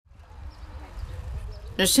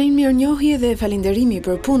Në shenjë mirënjohje dhe falenderimi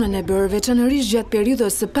për punën e bërë veçanërisht gjatë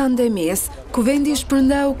periudhës së pandemisë, ku vendi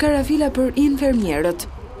shpërndau karafila për infermierët.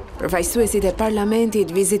 Përfaqësuesit e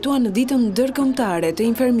parlamentit vizituan në ditën ndërkombëtare të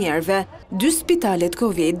infermierëve 2 spitalet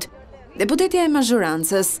Covid. Deputetja e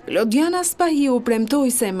mazhorancës, Lodiana Spahiu,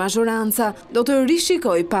 premtoi se mazhoranca do të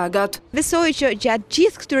rishikojë pagat. Besoj që gjatë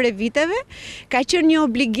gjithë këtyre viteve ka qenë një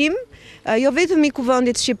obligim jo vetëm i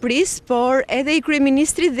Kuvendit të Shqipërisë, por edhe i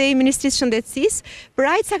kryeministrit dhe i ministrisë së shëndetësisë, për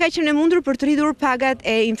aq sa ka qenë e mundur për të rritur pagat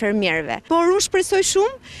e infermierëve. Por unë shpresoj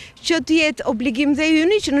shumë që të jetë obligim dhe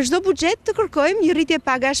ynë që në çdo buxhet të kërkojmë një rritje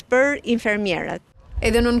pagash për infermierët.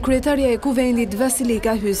 Edhe nënkryetarja e Kuvendit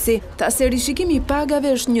Vasilika hysi, ta se rishikimi i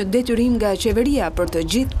pagave është një detyrim nga qeveria për të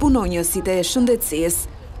gjithë punonjësit e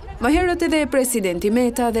shëndetësisë. Më herët edhe presidenti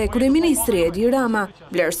Meta dhe kryeministri Edi Rama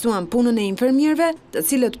vlerësuan punën e infermierëve, të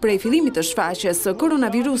cilët prej fillimit të shfaqjes së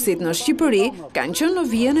koronavirusit në Shqipëri kanë qenë në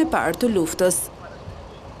vijën e parë të luftës.